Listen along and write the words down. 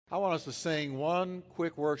I want us to sing one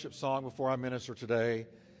quick worship song before I minister today.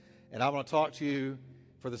 And I want to talk to you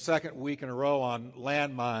for the second week in a row on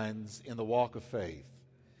landmines in the walk of faith.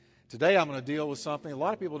 Today I'm going to deal with something a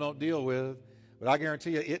lot of people don't deal with, but I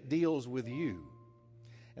guarantee you it deals with you.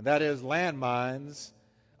 And that is landmines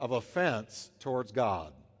of offense towards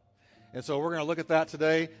God. And so we're going to look at that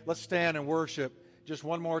today. Let's stand and worship just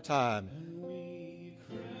one more time. Holy,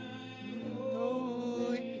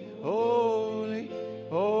 holy,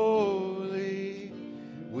 holy,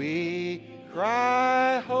 we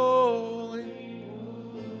cry holy.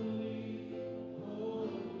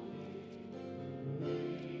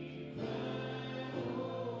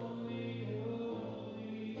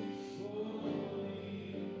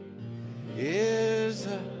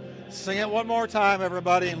 Sing it one more time,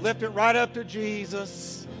 everybody, and lift it right up to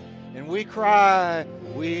Jesus. And we cry,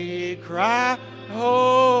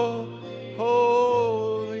 oh,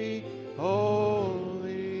 holy, holy.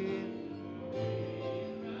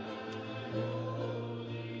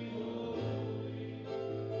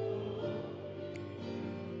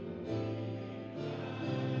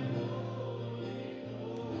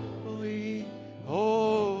 Holy,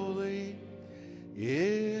 holy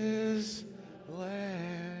is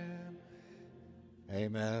Lamb.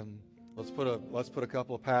 Amen. Let's put a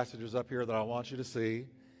couple of passages up here that I want you to see.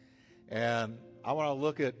 And I want to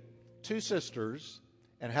look at two sisters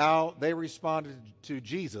and how they responded to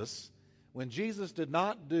Jesus when Jesus did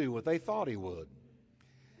not do what they thought he would.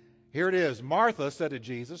 Here it is. Martha said to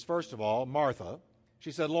Jesus, first of all, Martha,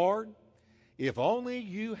 she said, Lord, if only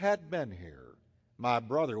you had been here, my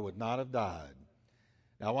brother would not have died.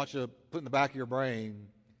 Now I want you to put in the back of your brain,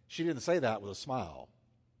 she didn't say that with a smile.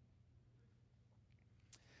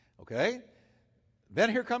 Okay?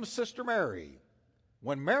 Then here comes Sister Mary.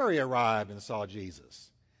 When Mary arrived and saw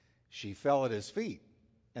Jesus, she fell at his feet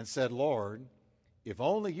and said, Lord, if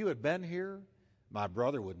only you had been here, my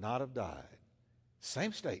brother would not have died.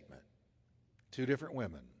 Same statement. Two different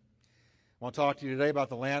women. I want to talk to you today about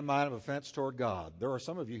the landmine of offense toward God. There are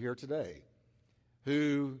some of you here today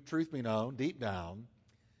who, truth be known, deep down,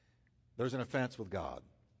 there's an offense with God.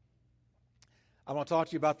 I want to talk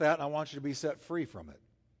to you about that, and I want you to be set free from it.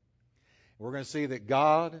 We're going to see that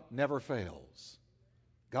God never fails.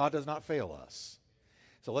 God does not fail us.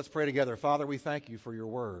 So let's pray together. Father, we thank you for your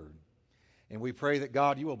word. And we pray that,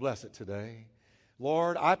 God, you will bless it today.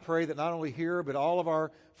 Lord, I pray that not only here, but all of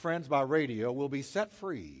our friends by radio will be set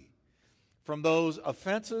free from those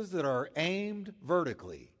offenses that are aimed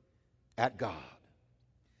vertically at God.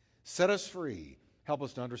 Set us free. Help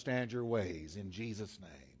us to understand your ways. In Jesus' name.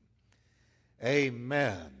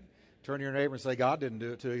 Amen. Turn to your neighbor and say, God didn't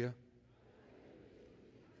do it to you.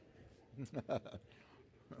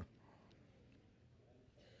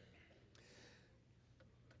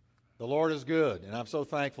 The Lord is good, and I'm so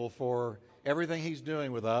thankful for everything he's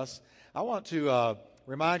doing with us. I want to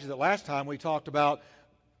remind you that last time we talked about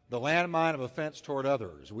the landmine of offense toward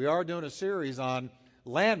others. We are doing a series on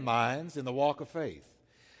landmines in the walk of faith.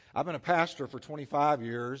 I've been a pastor for 25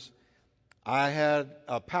 years. I had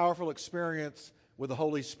a powerful experience with the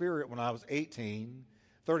Holy Spirit when I was 18,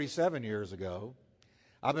 37 years ago.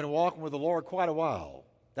 I've been walking with the Lord quite a while.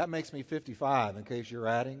 That makes me 55, in case you're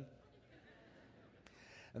adding.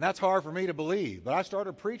 And that's hard for me to believe, but I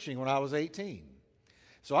started preaching when I was 18.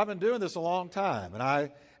 So I've been doing this a long time,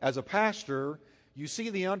 and as a pastor, you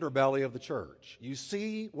see the underbelly of the church. You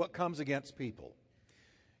see what comes against people.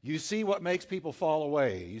 You see what makes people fall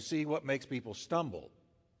away. You see what makes people stumble.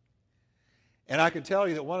 And I can tell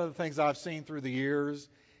you that one of the things I've seen through the years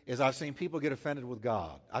is I've seen people get offended with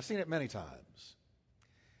God. I've seen it many times.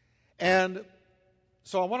 And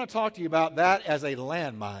so I want to talk to you about that as a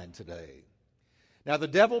landmine today. Now, the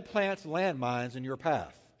devil plants landmines in your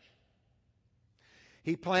path.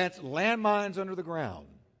 He plants landmines under the ground.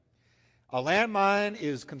 A landmine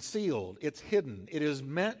is concealed. It's hidden. It is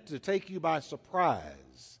meant to take you by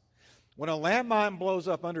surprise. When a landmine blows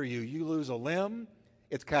up under you, you lose a limb.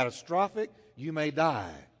 It's catastrophic. You may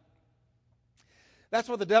die. That's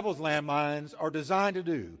what the devil's landmines are designed to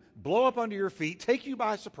do. Blow up under your feet, take you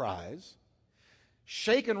by surprise,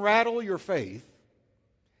 shake and rattle your faith,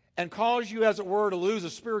 and cause you, as it were, to lose a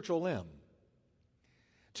spiritual limb,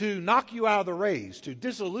 to knock you out of the race, to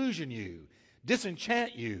disillusion you,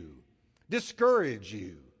 disenchant you, discourage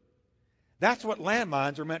you. That's what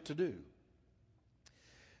landmines are meant to do.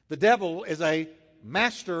 The devil is a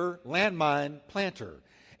master landmine planter,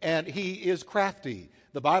 and he is crafty.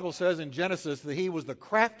 The Bible says in Genesis that he was the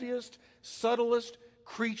craftiest, subtlest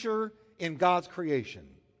creature in God's creation.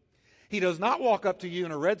 He does not walk up to you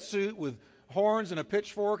in a red suit with horns and a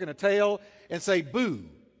pitchfork and a tail and say, boo.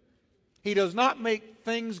 He does not make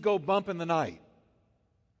things go bump in the night.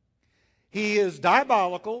 He is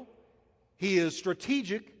diabolical. He is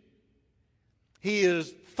strategic. He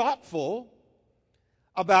is thoughtful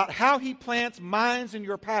about how he plants mines in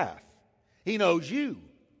your path. He knows you.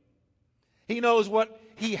 He knows what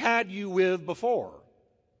he had you with before.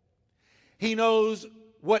 He knows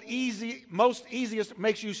what most easily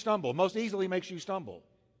makes you stumble.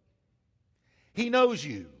 He knows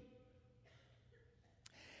you.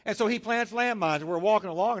 And so he plants landmines, and we're walking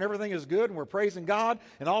along, and everything is good, and we're praising God,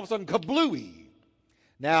 and all of a sudden, kablooey.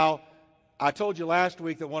 Now, I told you last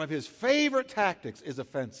week that one of his favorite tactics is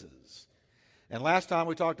offenses. And last time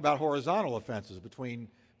we talked about horizontal offenses between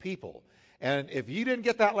people. And if you didn't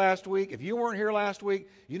get that last week, if you weren't here last week,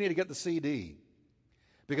 you need to get the CD.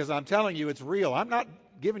 Because I'm telling you, it's real. I'm not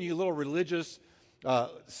giving you little religious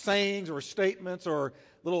sayings or statements or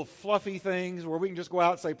little fluffy things where we can just go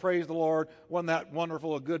out and say, praise the Lord, wasn't that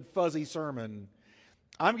wonderful, a good fuzzy sermon.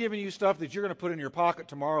 I'm giving you stuff that you're going to put in your pocket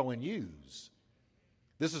tomorrow and use.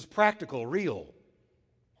 This is practical, real.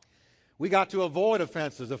 We got to avoid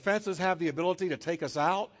offenses. Offenses have the ability to take us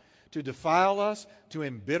out, to defile us, to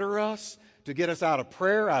embitter us, to get us out of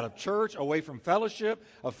prayer, out of church, away from fellowship.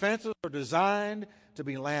 Offenses are designed to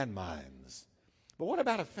be landmines. But what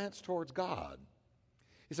about offense towards God?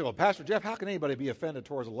 You say, well, Pastor Jeff, how can anybody be offended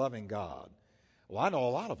towards a loving God? Well, I know a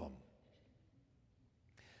lot of them.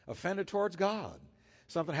 Offended towards God.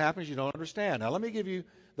 Something happens you don't understand. Now, let me give you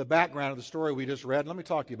the background of the story we just read. Let me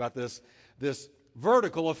talk to you about this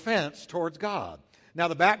vertical offense towards God. Now,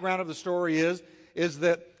 the background of the story is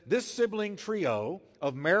that this sibling trio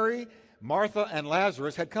of Mary, Martha, and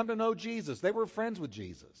Lazarus had come to know Jesus. They were friends with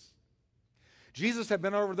Jesus. Jesus had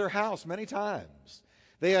been over their house many times.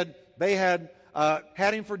 They had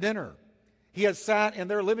had him for dinner. He had sat in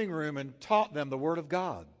their living room and taught them the Word of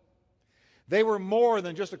God. They were more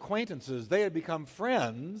than just acquaintances. They had become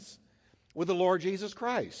friends with the Lord Jesus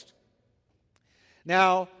Christ.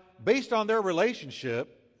 Now, based on their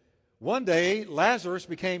relationship, one day Lazarus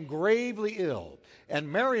became gravely ill. And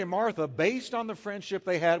Mary and Martha, based on the friendship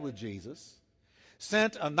they had with Jesus,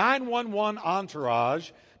 sent a 911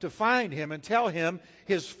 entourage to find him and tell him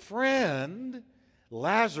his friend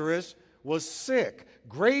Lazarus was sick,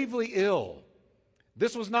 gravely ill.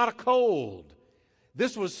 This was not a cold.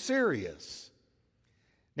 This was serious.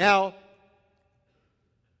 Now,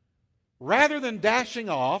 rather than dashing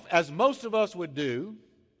off, as most of us would do,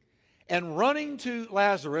 and running to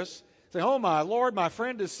Lazarus, saying, oh my Lord, my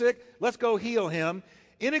friend is sick, let's go heal him.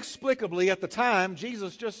 Inexplicably, at the time,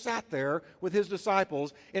 Jesus just sat there with his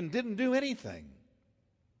disciples and didn't do anything.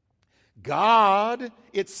 God,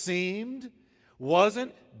 it seemed,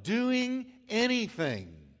 wasn't doing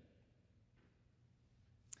anything.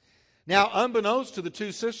 Now, unbeknownst to the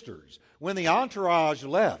two sisters, when the entourage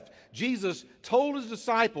left, Jesus told his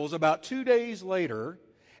disciples about 2 days later,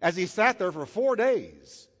 as he sat there for 4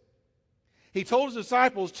 days, he told his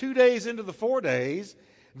disciples 2 days into the 4 days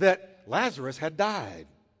that Lazarus had died.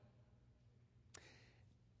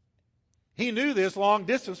 He knew this long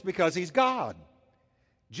distance because he's God.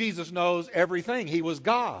 Jesus knows everything. He was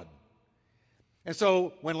God. And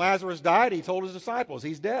so when Lazarus died, he told his disciples,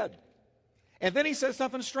 he's dead. And then he said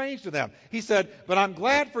something strange to them. He said, but I'm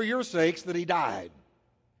glad for your sakes that he died.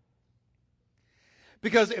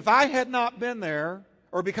 Because if I had not been there,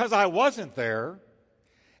 or because I wasn't there,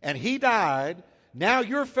 and he died, now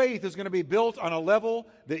your faith is going to be built on a level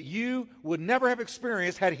that you would never have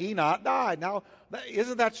experienced had he not died. Now,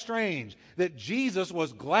 isn't that strange? That Jesus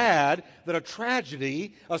was glad that a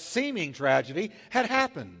tragedy, a seeming tragedy, had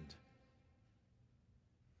happened.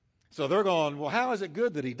 So they're going, well, how is it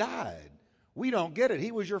good that he died? We don't get it.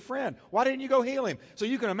 He was your friend. Why didn't you go heal him? So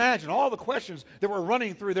you can imagine all the questions that were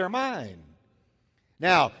running through their mind.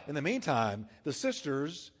 Now, in the meantime, the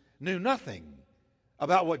sisters knew nothing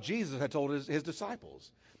about what Jesus had told his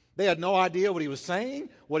disciples. They had no idea what he was saying,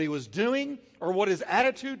 what he was doing, or what his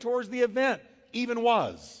attitude towards the event even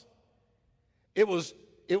was. It was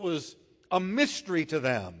a mystery to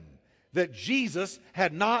them that Jesus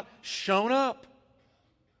had not shown up.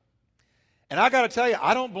 And I got to tell you,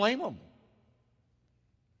 I don't blame them.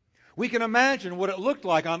 We can imagine what it looked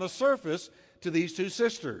like on the surface to these two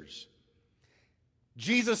sisters.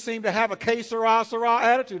 Jesus seemed to have a que sera, sera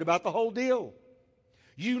attitude about the whole deal.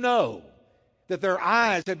 You know that their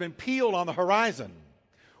eyes had been peeled on the horizon,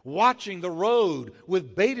 watching the road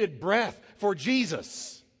with bated breath for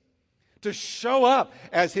Jesus to show up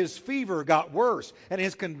as his fever got worse and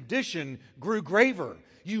his condition grew graver.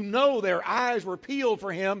 You know their eyes were peeled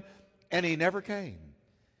for him, and he never came.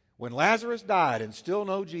 When Lazarus died and still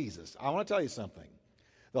no Jesus, I want to tell you something.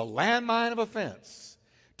 The landmine of offense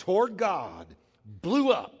toward God blew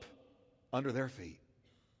up under their feet.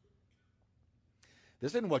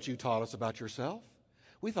 This isn't what you taught us about yourself.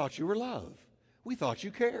 We thought you were love. We thought you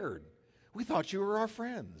cared. We thought you were our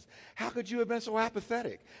friends. How could you have been so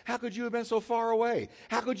apathetic? How could you have been so far away?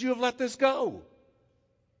 How could you have let this go?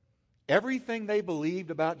 Everything they believed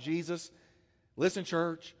about Jesus, listen,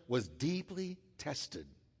 church, was deeply tested.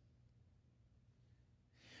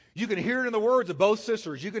 You can hear it in the words of both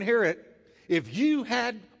sisters. You can hear it. If you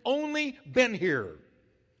had only been here,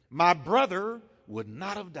 my brother would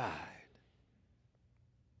not have died.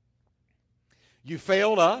 You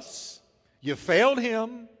failed us. You failed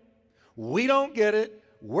him. We don't get it.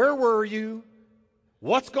 Where were you?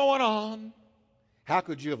 What's going on? How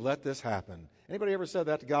could you have let this happen? Anybody ever said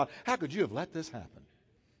that to God? How could you have let this happen?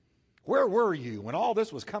 Where were you when all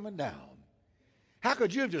this was coming down? How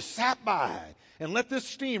could you have just sat by and let this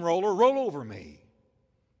steamroller roll over me?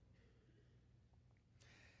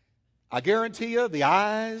 I guarantee you the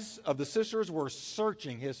eyes of the sisters were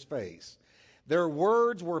searching his face. Their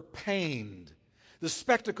words were pained. The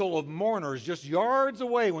spectacle of mourners just yards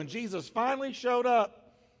away when Jesus finally showed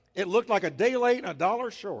up, it looked like a day late and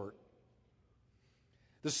 $1 short.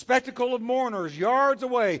 The spectacle of mourners yards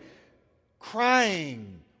away,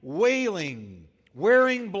 crying, wailing,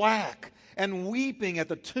 wearing black, and weeping at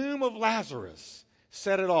the tomb of Lazarus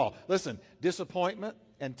said it all. Listen, disappointment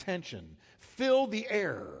and tension filled the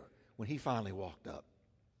air when he finally walked up.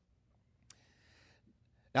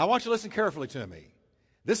 Now I want you to listen carefully to me.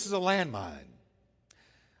 This is a landmine.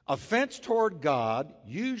 Offense toward God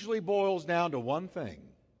usually boils down to one thing: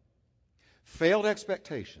 failed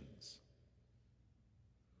expectations.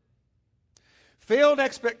 Failed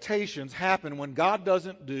expectations happen when God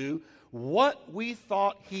doesn't do what we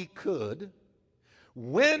thought he could,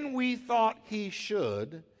 when we thought he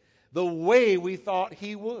should, the way we thought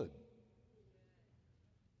he would.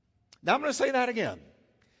 Now I'm going to say that again.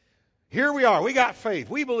 Here we are. We got faith.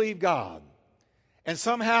 We believe God. And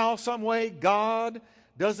somehow, some way, God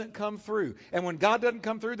doesn't come through. And when God doesn't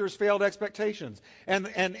come through, there's failed expectations. And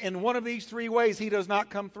in one of these three ways, he does not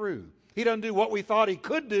come through. He doesn't do what we thought he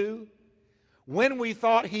could do, when we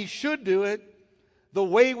thought he should do it, the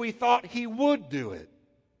way we thought he would do it.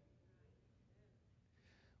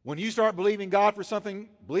 When you start believing God for something,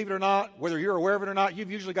 believe it or not, whether you're aware of it or not,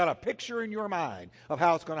 you've usually got a picture in your mind of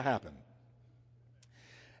how it's going to happen.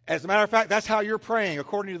 As a matter of fact, that's how you're praying,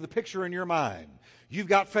 according to the picture in your mind. You've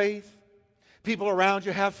got faith. People around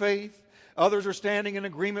you have faith. Others are standing in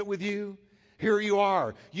agreement with you. Here you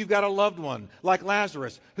are. You've got a loved one, like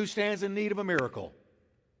Lazarus, who stands in need of a miracle.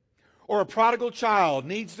 Or a prodigal child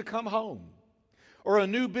needs to come home. Or a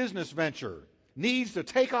new business venture needs to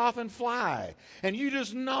take off and fly. And you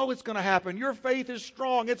just know it's going to happen. Your faith is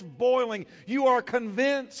strong. It's boiling. You are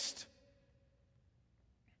convinced.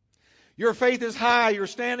 Your faith is high. You're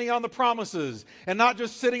standing on the promises and not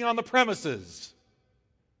just sitting on the premises,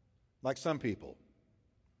 like some people.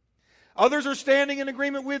 Others are standing in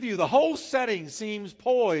agreement with you. The whole setting seems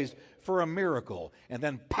poised for a miracle. And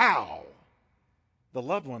then, pow, the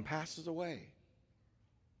loved one passes away.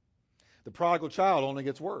 The prodigal child only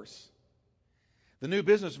gets worse. The new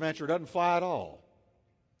business venture doesn't fly at all.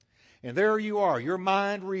 And there you are. Your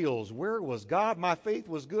mind reels. Where was God? My faith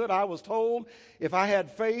was good. I was told if I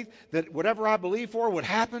had faith that whatever I believed for would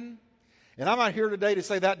happen. And I'm not here today to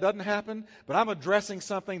say that doesn't happen, but I'm addressing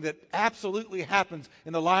something that absolutely happens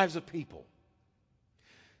in the lives of people.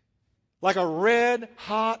 Like a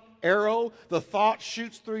red-hot arrow, the thought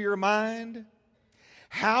shoots through your mind.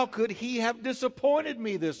 How could he have disappointed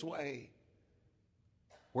me this way?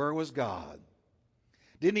 Where was God?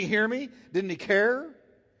 Didn't he hear me? Didn't he care?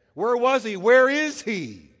 Where was he? Where is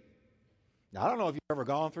he? Now, I don't know if you've ever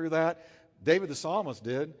gone through that. David the psalmist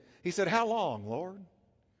did. He said, "How long, Lord?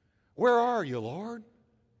 Where are you, Lord?"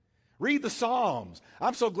 Read the Psalms.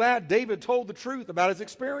 I'm so glad David told the truth about his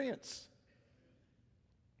experience.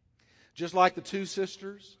 Just like the two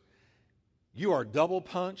sisters, you are double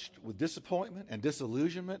punched with disappointment and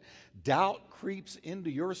disillusionment. Doubt creeps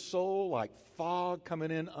into your soul like fog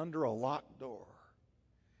coming in under a locked door.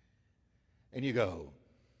 And you go,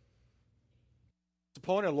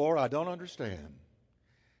 "Disappointed, Lord, I don't understand."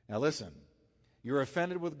 Now listen, you're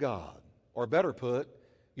offended with God. Or better put,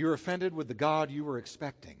 you're offended with the God you were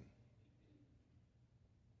expecting.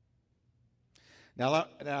 Now,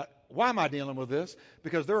 why am I dealing with this?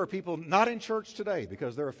 Because there are people not in church today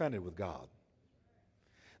because they're offended with God.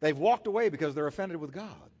 They've walked away because they're offended with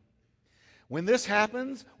God. When this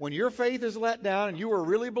happens, when your faith is let down and you are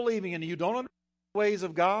really believing and you don't understand the ways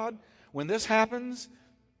of God, when this happens,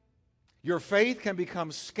 your faith can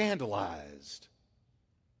become scandalized.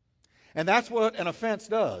 And that's what an offense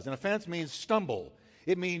does. An offense means stumble.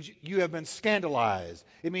 It means you have been scandalized.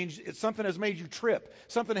 It means something has made you trip.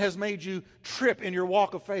 Something has made you trip in your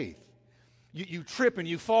walk of faith. You trip and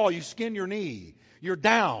you fall, you skin your knee. You're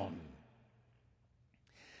down.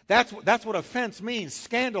 That's what offense means.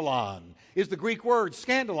 Scandalon is the Greek word,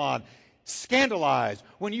 scandalon. Scandalized.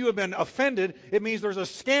 When you have been offended, it means there's a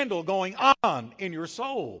scandal going on in your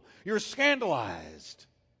soul. You're scandalized.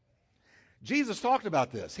 Jesus talked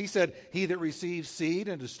about this. He said, "He that receives seed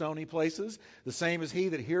into stony places, the same as he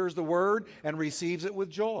that hears the word and receives it with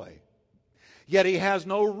joy. Yet he has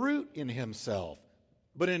no root in himself,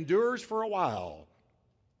 but endures for a while.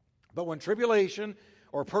 But when tribulation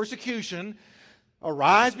or persecution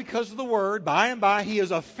arise because of the word, by and by he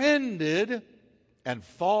is offended and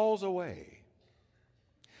falls away."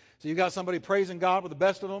 So you got somebody praising God with the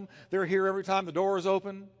best of them. They're here every time the door is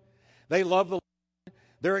open. They love the Lord.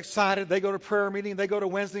 They're excited. They go to prayer meeting. They go to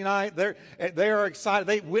Wednesday night. They are excited.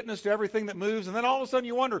 They witness to everything that moves. And then all of a sudden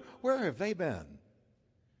you wonder, where have they been?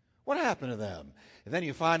 What happened to them? And then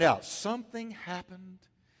you find out something happened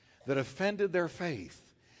that offended their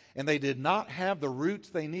faith. And they did not have the roots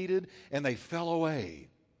they needed, and they fell away.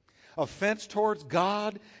 Offense towards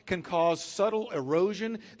God can cause subtle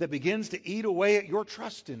erosion that begins to eat away at your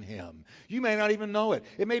trust in Him. You may not even know it.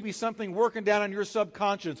 It may be something working down in your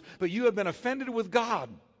subconscious, but you have been offended with God.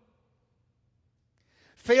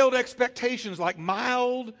 Failed expectations like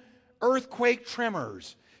mild earthquake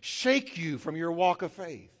tremors shake you from your walk of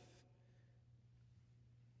faith.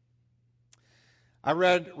 I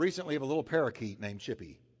read recently of a little parakeet named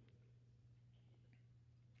Chippy.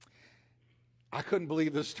 I couldn't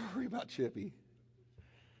believe this story about Chippy.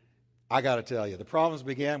 I got to tell you, the problems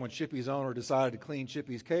began when Chippy's owner decided to clean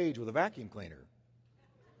Chippy's cage with a vacuum cleaner.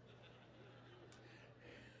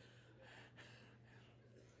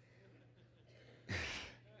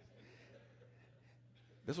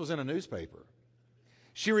 This was in a newspaper.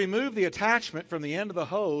 She removed the attachment from the end of the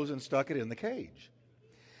hose and stuck it in the cage.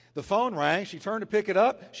 The phone rang. She turned to pick it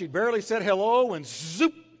up. She barely said hello when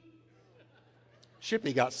zoop,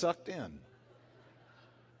 Chippy got sucked in.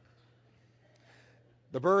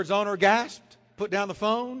 The bird's owner gasped, put down the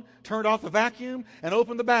phone, turned off the vacuum, and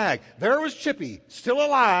opened the bag. There was Chippy, still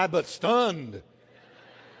alive but stunned.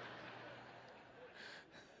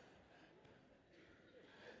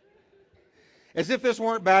 As if this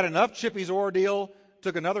weren't bad enough, Chippy's ordeal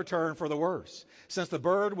took another turn for the worse. Since the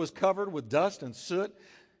bird was covered with dust and soot,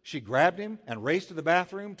 she grabbed him and raced to the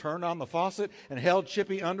bathroom, turned on the faucet, and held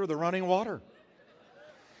Chippy under the running water.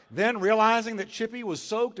 Then, realizing that Chippy was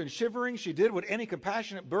soaked and shivering, she did what any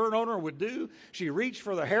compassionate bird owner would do. She reached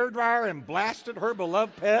for the hairdryer and blasted her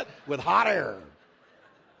beloved pet with hot air.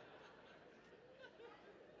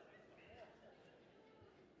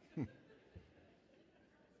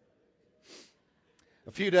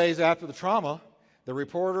 A few days after the trauma, the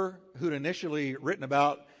reporter who'd initially written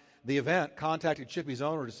about the event contacted Chippy's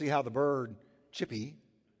owner to see how the bird, Chippy,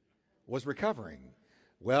 was recovering.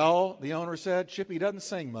 Well, the owner said, Chippy doesn't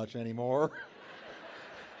sing much anymore.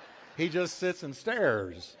 He just sits and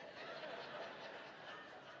stares.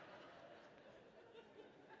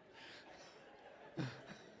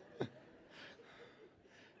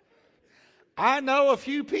 I know a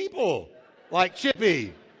few people like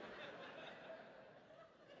Chippy.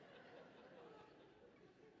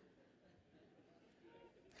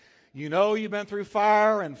 You know you've been through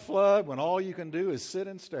fire and flood when all you can do is sit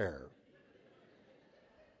and stare.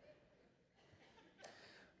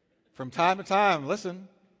 From time to time, listen,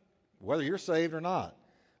 whether you're saved or not,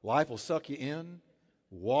 life will suck you in,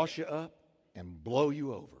 wash you up, and blow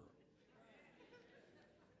you over.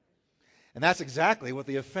 And that's exactly what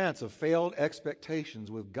the offense of failed expectations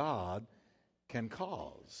with God can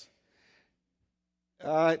cause.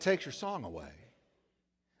 It takes your song away.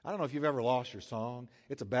 I don't know if you've ever lost your song.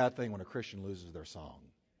 It's a bad thing when a Christian loses their song.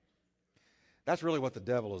 That's really what the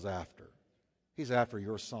devil is after. He's after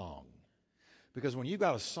your song. Because when you've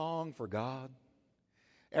got a song for God,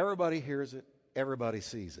 everybody hears it, everybody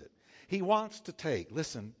sees it. He wants to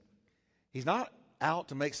listen, he's not out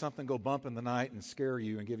to make something go bump in the night and scare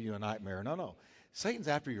you and give you a nightmare. No. Satan's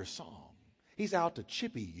after your song. He's out to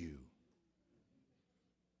chippy you.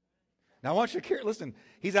 Now I want you to listen,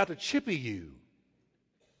 he's out to chippy you.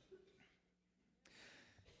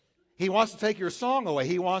 He wants to take your song away.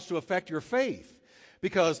 He wants to affect your faith.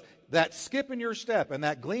 Because that skip in your step and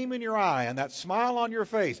that gleam in your eye and that smile on your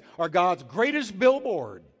face are God's greatest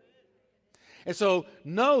billboard. And so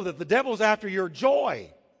know that the devil's after your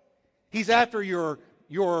joy. He's after your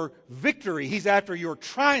victory. He's after your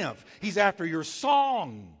triumph. He's after your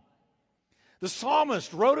song. The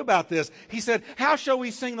psalmist wrote about this. He said, how shall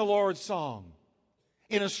we sing the Lord's song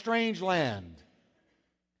in a strange land?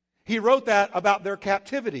 He wrote that about their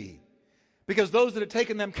captivity, because those that had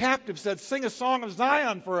taken them captive said, sing a song of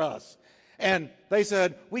Zion for us. And they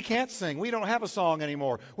said, we can't sing. We don't have a song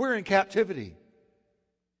anymore. We're in captivity.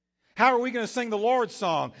 How are we going to sing the Lord's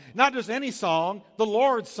song? Not just any song, the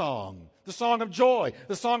Lord's song. The song of joy,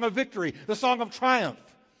 the song of victory, the song of triumph.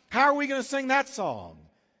 How are we going to sing that song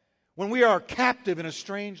when we are captive in a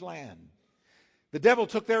strange land? The devil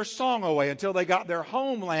took their song away until they got their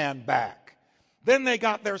homeland back. Then they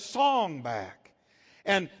got their song back.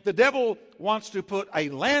 And the devil wants to put a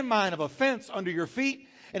landmine of offense under your feet,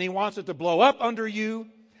 and he wants it to blow up under you.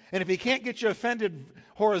 And if he can't get you offended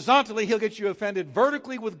horizontally, he'll get you offended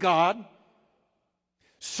vertically with God,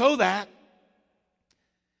 so that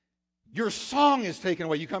your song is taken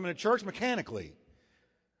away. You come into church mechanically.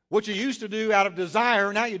 What you used to do out of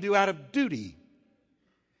desire, now you do out of duty.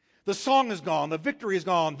 The song is gone. The victory is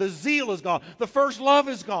gone. The zeal is gone. The first love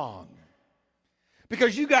is gone.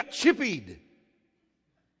 Because you got chippied.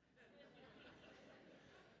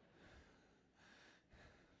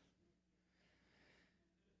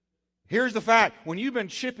 Here's the fact. When you've been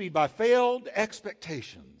chippied by failed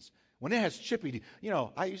expectations, when it has chippied,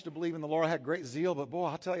 I used to believe in the Lord. I had great zeal, but boy,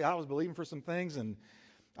 I'll tell you, I was believing for some things, and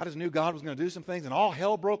I just knew God was going to do some things, and all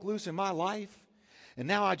hell broke loose in my life. And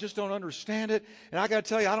now I just don't understand it. And I got to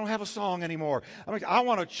tell you, I don't have a song anymore. I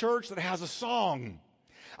want a church that has a song.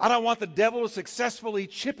 I don't want the devil to successfully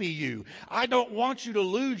chippy you. I don't want you to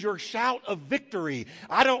lose your shout of victory.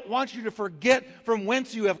 I don't want you to forget from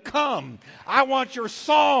whence you have come. I want your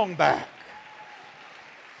song back.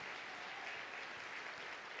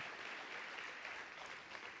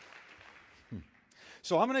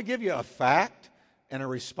 So I'm going to give you a fact and a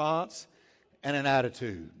response and an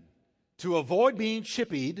attitude. To avoid being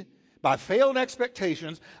chippied by failed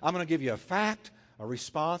expectations, I'm going to give you a fact, a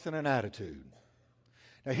response, and an attitude.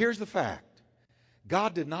 Now here's the fact.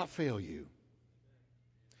 God did not fail you.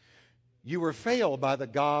 You were failed by the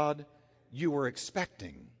God you were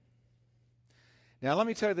expecting. Now let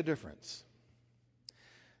me tell you the difference.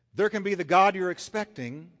 There can be the God you're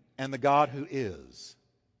expecting and the God who is.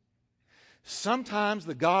 Sometimes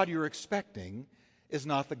the God you're expecting is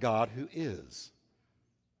not the God who is.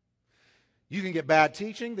 You can get bad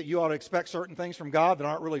teaching that you ought to expect certain things from God that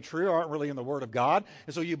aren't really true, aren't really in the Word of God.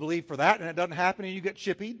 And so you believe for that and it doesn't happen and you get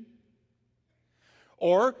chippied.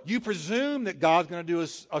 Or you presume that God's going to do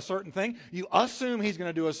a certain thing. You assume He's going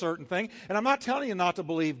to do a certain thing. And I'm not telling you not to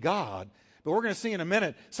believe God, but we're going to see in a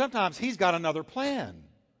minute, sometimes He's got another plan.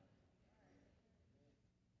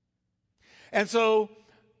 And so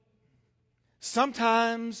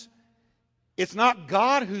sometimes it's not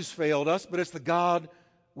God who's failed us, but it's the God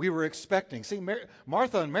we were expecting. See,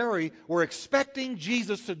 Martha and Mary were expecting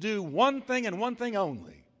Jesus to do one thing and one thing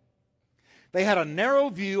only. They had a narrow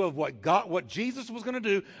view of what Jesus was going to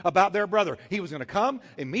do about their brother. He was going to come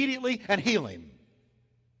immediately and heal him.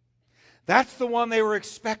 That's the one they were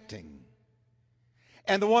expecting.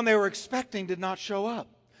 And the one they were expecting did not show up.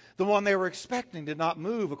 The one they were expecting did not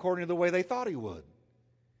move according to the way they thought he would.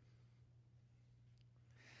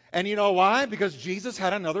 And you know why? Because Jesus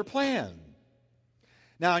had another plan.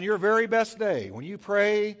 Now, on your very best day, when you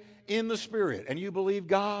pray in the Spirit and you believe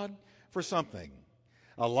God for something,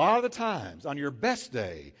 a lot of the times on your best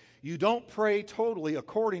day, you don't pray totally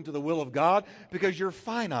according to the will of God because you're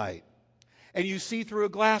finite and you see through a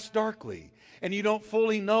glass darkly and you don't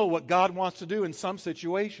fully know what God wants to do in some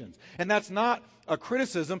situations. And that's not a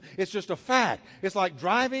criticism, it's just a fact. It's like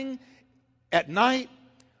driving at night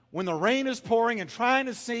when the rain is pouring and trying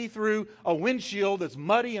to see through a windshield that's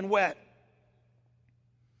muddy and wet.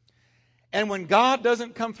 And when God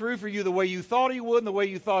doesn't come through for you the way you thought He would and the way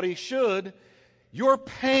you thought He should, your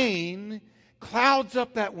pain clouds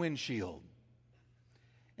up that windshield.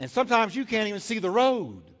 And sometimes you can't even see the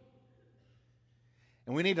road.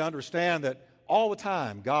 And we need to understand that all the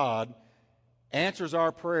time God answers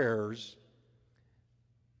our prayers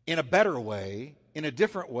in a better way, in a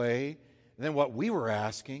different way than what we were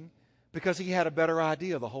asking, because He had a better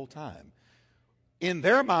idea the whole time. In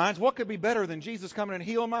their minds, what could be better than Jesus coming and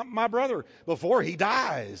healing my brother before he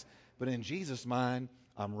dies? But in Jesus' mind,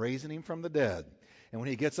 I'm raising him from the dead. And when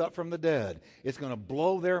he gets up from the dead, it's going to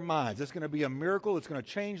blow their minds. It's going to be a miracle. It's going to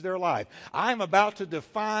change their life. I'm about to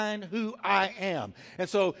define who I am. And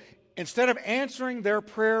so instead of answering their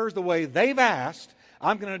prayers the way they've asked,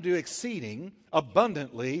 I'm going to do exceeding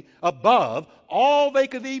abundantly above all they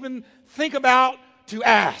could even think about to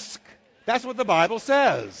ask. That's what the Bible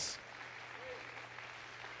says.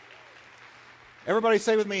 Everybody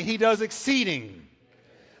say with me, He does exceeding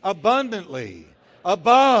abundantly,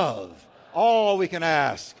 above all we can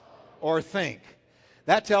ask or think.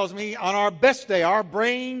 That tells me on our best day, our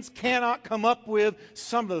brains cannot come up with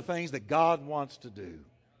some of the things that God wants to do.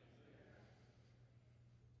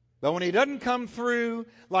 But when He doesn't come through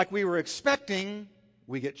like we were expecting,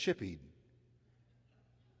 we get chippied.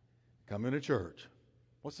 Come into church.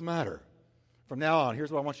 What's the matter? From now on,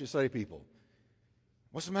 here's what I want you to say to people.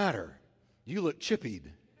 What's the matter? You look chippied.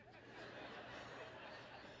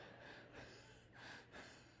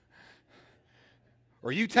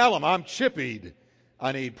 Or you tell them, I'm chippied.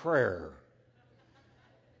 I need prayer.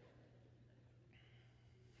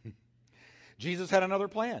 Jesus had another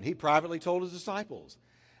plan. He privately told His disciples,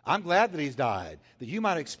 I'm glad that He's died, that you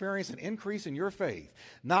might experience an increase in your faith.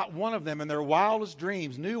 Not one of them in their wildest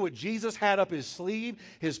dreams knew what Jesus had up His sleeve.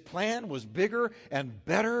 His plan was bigger and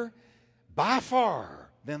better by far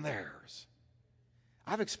than theirs.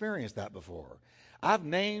 I've experienced that before. I've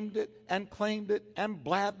named it and claimed it and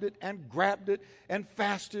blabbed it and grabbed it and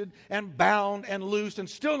fasted and bound and loosed and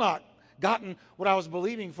still not gotten what I was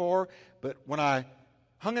believing for. But when I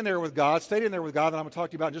hung in there with God, stayed in there with God, that I'm going to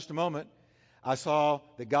talk to you about in just a moment, I saw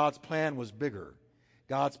that God's plan was bigger.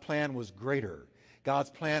 God's plan was greater.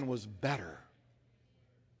 God's plan was better.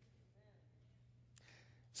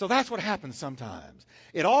 So that's what happens sometimes.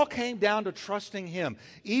 It all came down to trusting Him,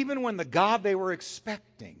 even when the God they were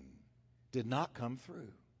expecting did not come through.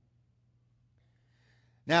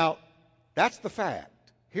 Now, that's the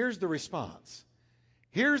fact. Here's the response.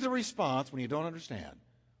 Here's the response when you don't understand.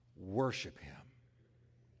 Worship Him.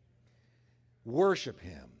 Worship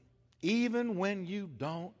Him. Even when you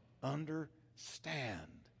don't understand.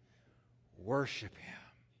 Worship Him.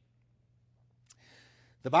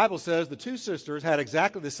 The Bible says the two sisters had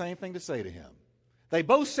exactly the same thing to say to Him. They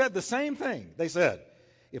both said the same thing. They said,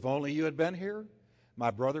 if only you had been here, my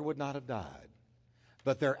brother would not have died.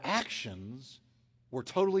 But their actions were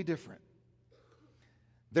totally different.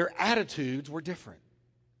 Their attitudes were different.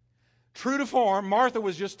 True to form, Martha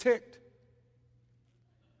was just ticked.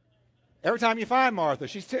 Every time you find Martha,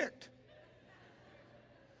 she's ticked.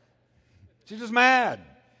 She's just mad.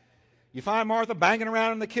 You find Martha banging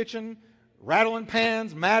around in the kitchen, rattling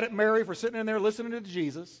pans, mad at Mary for sitting in there listening to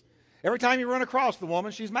Jesus. Every time you run across the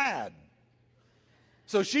woman, she's mad.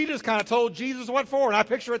 So she just kind of told Jesus what for, and I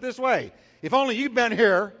picture it this way. If only you'd been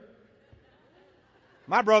here,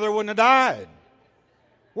 my brother wouldn't have died.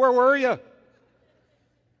 Where were you?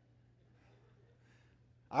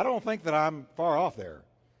 I don't think that I'm far off there.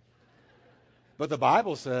 But the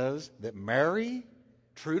Bible says that Mary,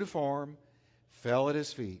 true to form, fell at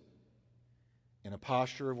His feet in a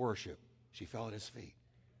posture of worship. She fell at His feet.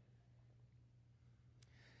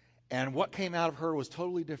 And what came out of her was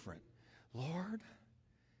totally different. Lord,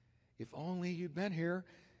 if only you'd been here,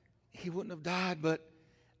 he wouldn't have died, but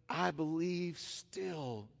I believe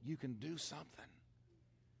still you can do something.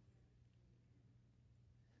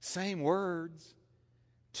 Same words,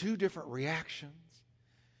 two different reactions.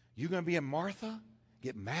 You going to be a Martha?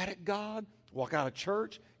 Get mad at God? Walk out of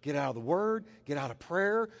church? Get out of the Word? Get out of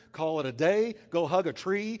prayer? Call it a day? Go hug a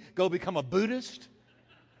tree? Go become a Buddhist?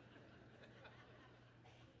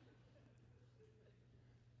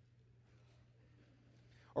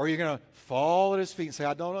 Or are you going to fall at His feet and say,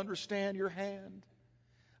 I don't understand your hand.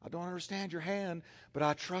 I don't understand your hand, but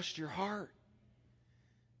I trust your heart.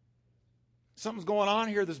 Something's going on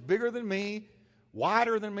here that's bigger than me,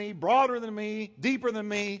 wider than me, broader than me, deeper than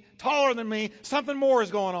me, taller than me. Something more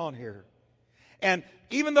is going on here. And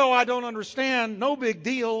even though I don't understand, no big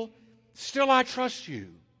deal, still I trust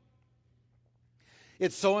you.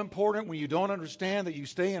 It's so important when you don't understand that you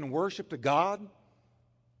stay in worship to God.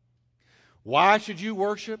 Why should you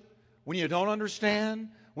worship when you don't understand,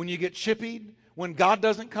 when you get chippied, when God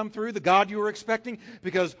doesn't come through, the God you were expecting?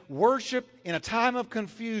 Because worship in a time of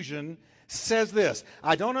confusion says this: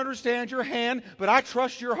 I don't understand your hand, but I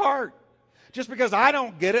trust your heart. Just because I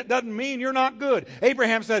don't get it doesn't mean you're not good.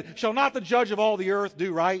 Abraham said, shall not the judge of all the earth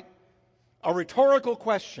do right? A rhetorical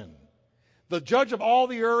question. The judge of all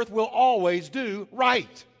the earth will always do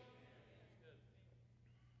right.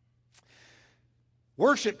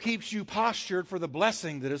 Worship keeps you postured for the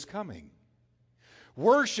blessing that is coming.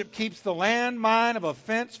 Worship keeps the landmine of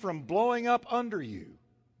offense from blowing up under you.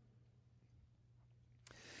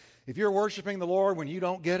 If you're worshiping the Lord when you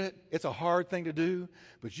don't get it, it's a hard thing to do,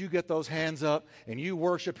 but you get those hands up and you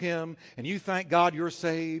worship Him and you thank God you're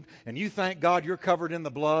saved and you thank God you're covered in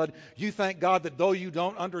the blood. You thank God that though you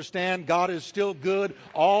don't understand, God is still good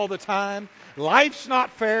all the time. Life's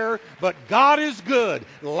not fair, but God is good.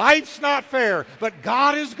 Life's not fair, but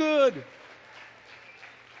God is good.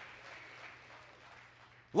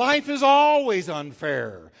 Life is always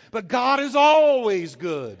unfair, but God is always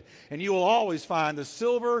good. And you will always find the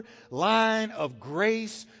silver line of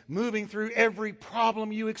grace moving through every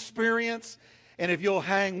problem you experience. And if you'll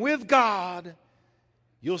hang with God,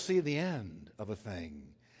 you'll see the end of a thing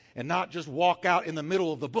and not just walk out in the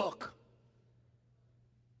middle of the book.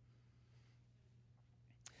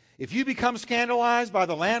 If you become scandalized by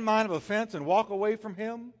the landmine of offense and walk away from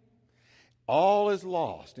Him, all is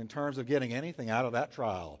lost in terms of getting anything out of that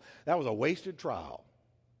trial. That was a wasted trial.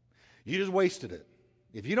 You just wasted it.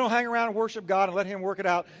 If you don't hang around and worship God and let Him work it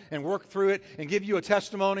out and work through it and give you a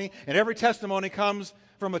testimony, and every testimony comes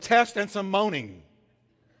from a test and some moaning.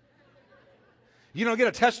 You don't get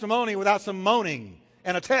a testimony without some moaning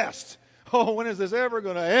and a test. Oh, when is this ever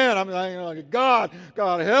going to end? I'm like, God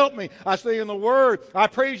help me. I stay in the Word. I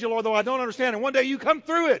praise you, Lord, though I don't understand. And one day you come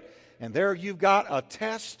through it. And there you've got a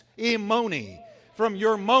testimony from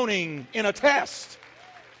your moaning in a test.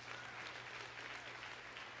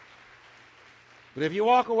 But if you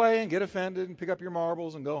walk away and get offended and pick up your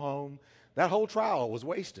marbles and go home, that whole trial was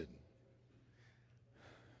wasted.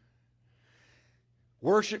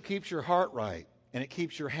 Worship keeps your heart right, and it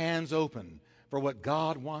keeps your hands open for what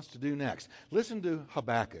God wants to do next. Listen to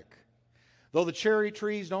Habakkuk. Though the cherry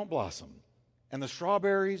trees don't blossom and the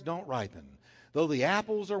strawberries don't ripen, though the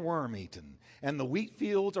apples are worm-eaten and the wheat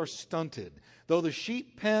fields are stunted, though the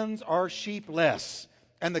sheep pens are sheepless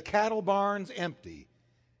and the cattle barns empty,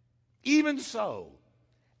 even so,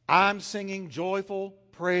 I'm singing joyful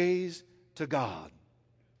praise to God.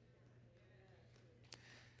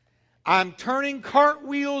 I'm turning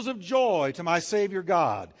cartwheels of joy to my Savior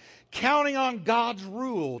God, counting on God's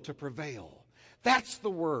rule to prevail. That's the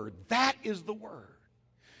word. That is the word.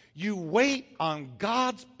 You wait on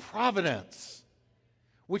God's providence,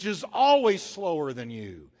 which is always slower than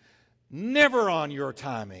you, never on your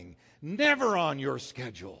timing, never on your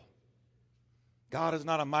schedule. God is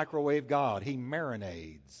not a microwave God. He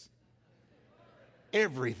marinades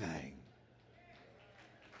everything.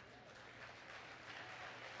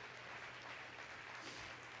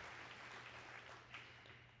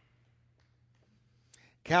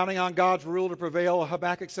 Counting on God's rule to prevail,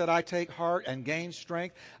 Habakkuk said, I take heart and gain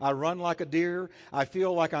strength. I run like a deer. I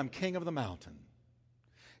feel like I'm king of the mountain.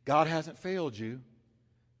 God hasn't failed you.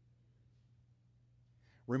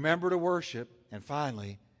 Remember to worship. And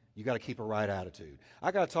finally, you got to keep a right attitude.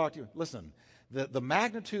 I got to talk to you. Listen, the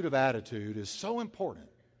magnitude of attitude is so important.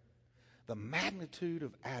 The magnitude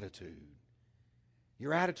of attitude.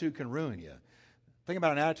 Your attitude can ruin you. The thing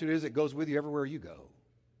about an attitude is it goes with you everywhere you go.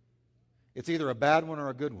 It's either a bad one or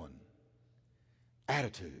a good one.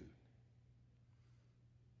 Attitude.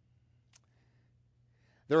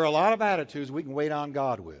 There are a lot of attitudes we can wait on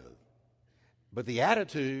God with. But the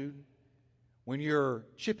attitude, when you're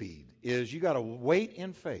chippied, is you got to wait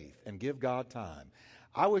in faith and give God time.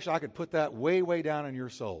 I wish I could put that way, way down in your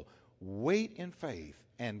soul. Wait in faith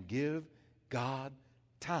and give God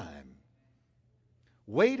time.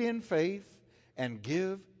 Wait in faith and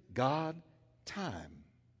give God time.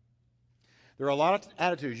 There are a lot of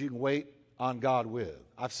attitudes you can wait on God with.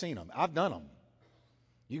 I've seen them. I've done them.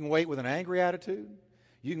 You can wait with an angry attitude.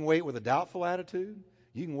 You can wait with a doubtful attitude.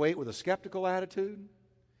 You can wait with a skeptical attitude.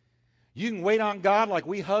 You can wait on God like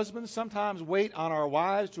we husbands sometimes wait on our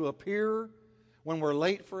wives to appear when we're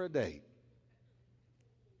late for a date.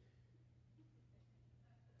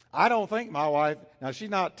 I don't think my wife, now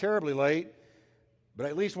she's not terribly late, but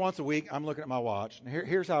at least once a week I'm looking at my watch. And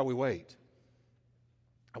here's how we wait.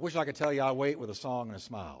 I wish I could tell you I wait with a song and a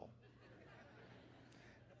smile.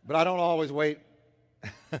 But I don't always wait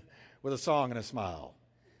with a song and a smile.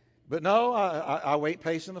 But no, I wait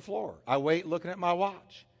pacing the floor. I wait looking at my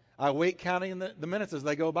watch. I wait counting the minutes as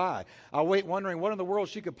they go by. I wait wondering what in the world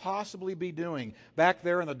she could possibly be doing back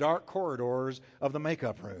there in the dark corridors of the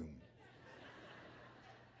makeup room.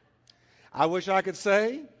 I wish I could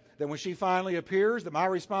say that when she finally appears that my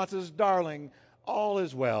response is, darling, all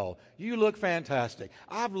is well. You look fantastic.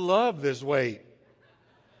 I've loved this wait.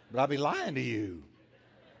 But I'll be lying to you.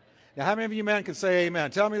 Now, how many of you men can say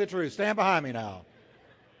amen? Tell me the truth. Stand behind me now.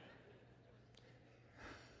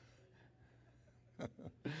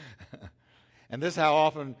 And this is how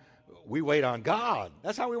often we wait on God.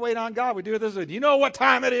 That's how we wait on God. We do this. Do you know what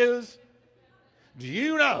time it is? Do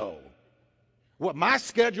you know what my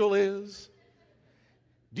schedule is?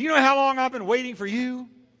 Do you know how long I've been waiting for you?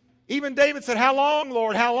 Even David said, how long,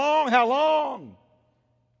 Lord? How long? How long?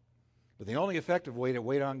 But the only effective way to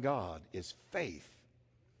wait on God is faith.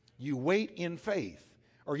 You wait in faith,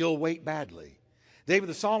 or you'll wait badly. David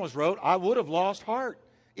the psalmist wrote, I would have lost heart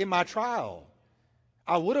in my trial.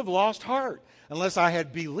 I would have lost heart unless I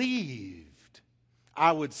had believed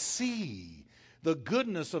I would see the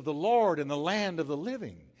goodness of the Lord in the land of the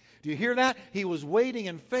living. Do you hear that? He was waiting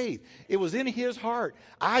in faith. It was in his heart.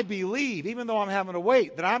 I believe, even though I'm having to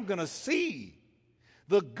wait, that I'm going to see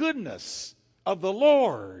the goodness of the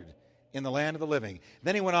Lord in the land of the living.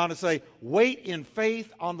 Then he went on to say, wait in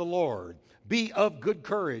faith on the Lord. Be of good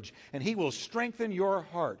courage, and he will strengthen your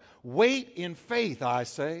heart. Wait in faith, I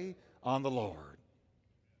say, on the Lord.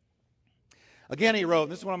 Again, he wrote,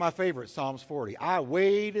 and this is one of my favorites, Psalms 40. I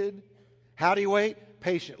waited. How do you wait?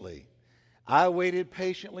 Patiently. I waited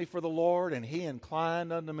patiently for the Lord, and he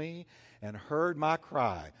inclined unto me and heard my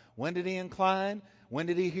cry. When did he incline? When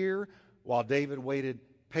did he hear? While David waited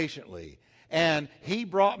patiently. And he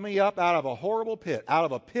brought me up out of a horrible pit, out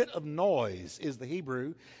of a pit of noise is the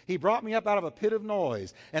Hebrew. He brought me up out of a pit of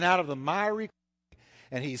noise and out of the miry clay.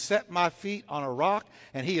 And he set my feet on a rock,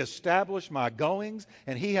 and he established my goings,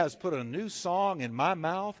 and he has put a new song in my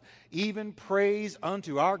mouth, even praise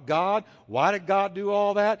unto our God. Why did God do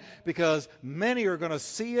all that? Because many are going to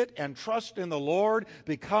see it and trust in the Lord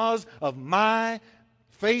because of my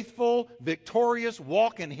faithful, victorious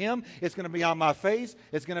walk in him. It's going to be on my face.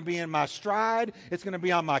 It's going to be in my stride. It's going to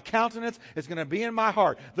be on my countenance. It's going to be in my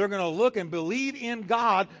heart. They're going to look and believe in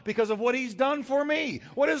God because of what he's done for me.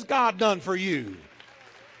 What has God done for you?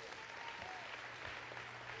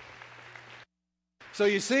 So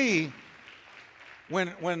you see,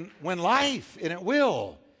 when life, and it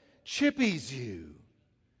will, chippies you,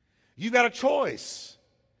 you've got a choice.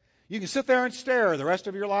 You can sit there and stare the rest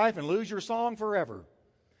of your life and lose your song forever.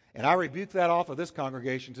 And I rebuke that off of this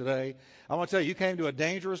congregation today. I want to tell you, you came to a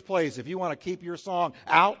dangerous place. If you want to keep your song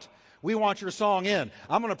out, we want your song in.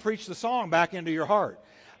 I'm going to preach the song back into your heart.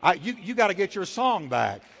 You got to get your song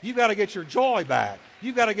back. You got to get your joy back.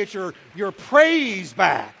 You got to get your praise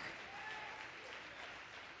back.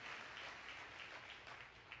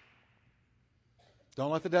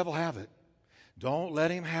 Don't let the devil have it. Don't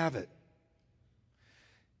let him have it.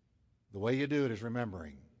 The way you do it is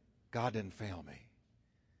remembering, God didn't fail me.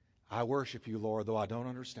 I worship you, Lord, though I don't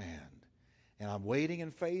understand. And I'm waiting in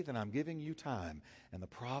faith, and I'm giving you time. And the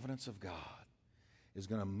providence of God is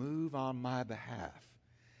going to move on my behalf.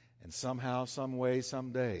 And somehow, some way,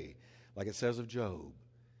 someday, like it says of Job,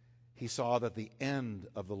 he saw that the end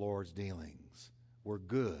of the Lord's dealings were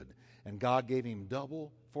good. And God gave him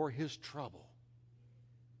double for his trouble.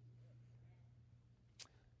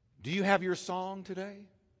 Do you have your song today?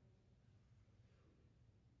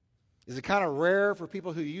 Is it kind of rare for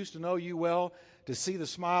people who used to know you well to see the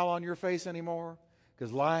smile on your face anymore?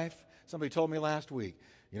 Because life, somebody told me last week,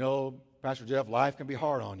 you know, Pastor Jeff, life can be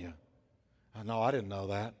hard on you. No, I didn't know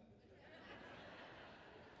that.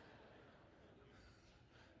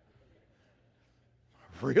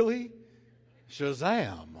 Really?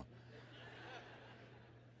 Shazam.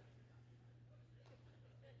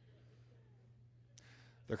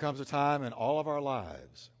 There comes a time in all of our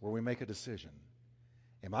lives where we make a decision.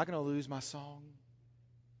 Am I going to lose my song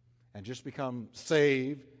and just become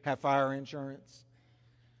saved, have fire insurance?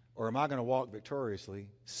 Or am I going to walk victoriously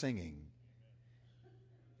singing?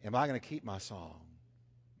 Am I going to keep my song,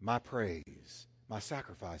 my praise, my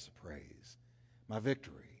sacrifice of praise, my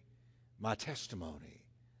victory, my testimony,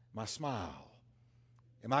 my smile?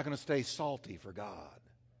 Am I going to stay salty for God?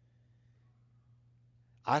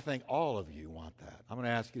 I think all of you want that. I'm going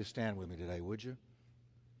to ask you to stand with me today, would you?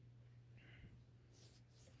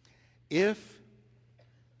 If,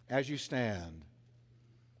 as you stand,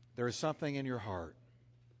 there is something in your heart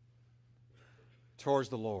towards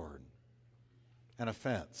the Lord, an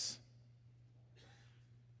offense,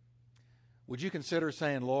 would you consider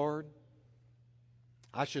saying, Lord,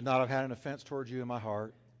 I should not have had an offense towards you in my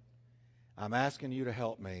heart. I'm asking you to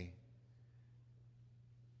help me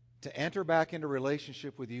to enter back into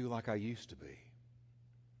relationship with you like I used to be.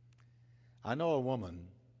 I know a woman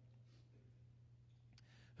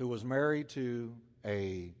who was married to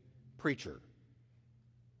a preacher.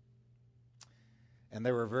 And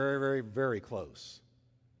they were very, very, very close.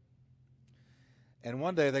 And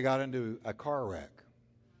one day they got into a car wreck.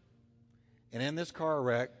 And in this car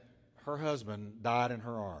wreck, her husband died in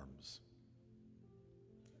her arms.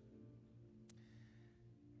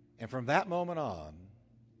 And from that moment on,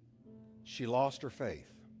 she lost her faith.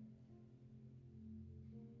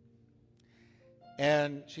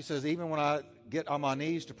 And she says, even when I get on my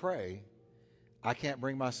knees to pray, I can't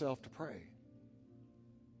bring myself to pray.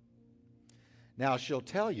 Now, she'll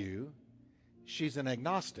tell you she's an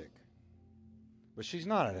agnostic, but she's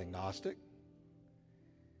not an agnostic.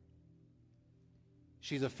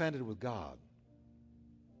 She's offended with God.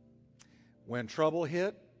 When trouble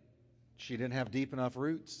hit, she didn't have deep enough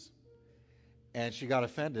roots. And she got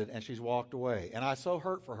offended, and she's walked away. And I so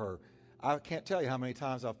hurt for her. I can't tell you how many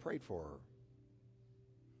times I've prayed for her.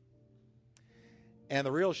 And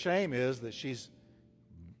the real shame is that she's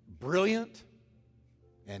brilliant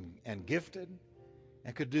and gifted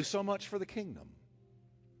and could do so much for the kingdom.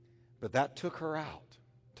 But that took her out,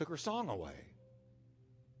 took her song away.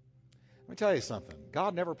 Let me tell you something.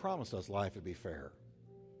 God never promised us life would be fair.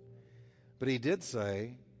 But he did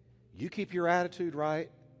say, you keep your attitude right,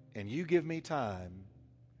 and you give me time,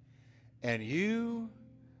 and you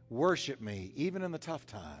worship me even in the tough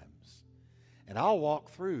times, and I'll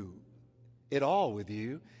walk through it all with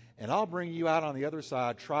you, and I'll bring you out on the other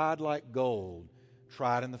side tried like gold,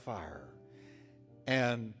 tried in the fire.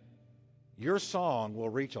 And your song will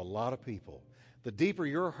reach a lot of people. The deeper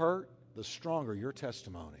your hurt, the stronger your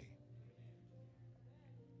testimony.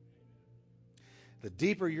 The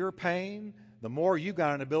deeper your pain, the more you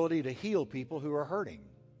got an ability to heal people who are hurting.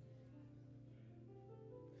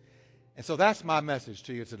 And so that's my message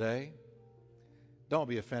to you today. Don't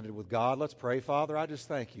be offended with God. Let's pray. Father, I just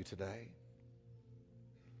thank you today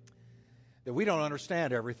that we don't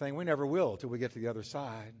understand everything. We never will till we get to the other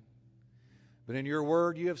side. But in your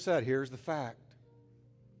word, you have said, here's the fact.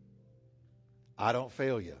 I don't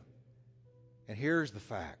fail you. And here's the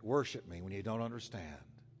fact. Worship me when you don't understand.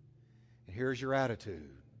 And here's your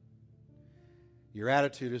attitude. Your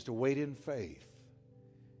attitude is to wait in faith,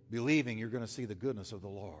 believing you're going to see the goodness of the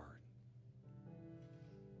Lord.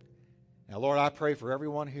 Now, Lord, I pray for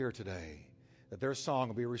everyone here today that their song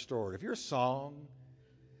will be restored. If your song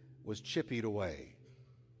was chippied away,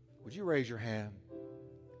 would you raise your hand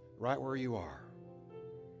right where you are?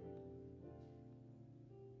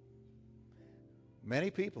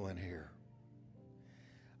 Many people in here.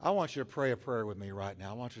 I want you to pray a prayer with me right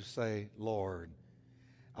now. I want you to say, Lord,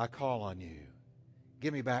 I call on you.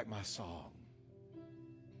 Give me back my song.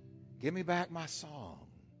 Give me back my song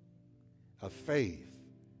of faith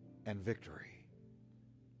and victory.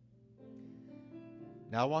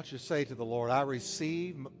 Now I want you to say to the Lord, I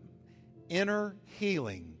receive inner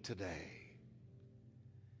healing today.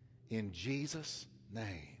 In Jesus'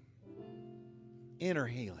 name. Inner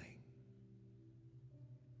healing.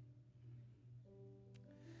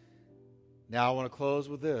 Now I want to close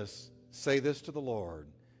with this. Say this to the Lord.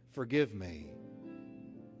 Forgive me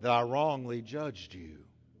that I wrongly judged you.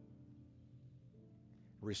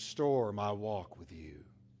 Restore my walk with you.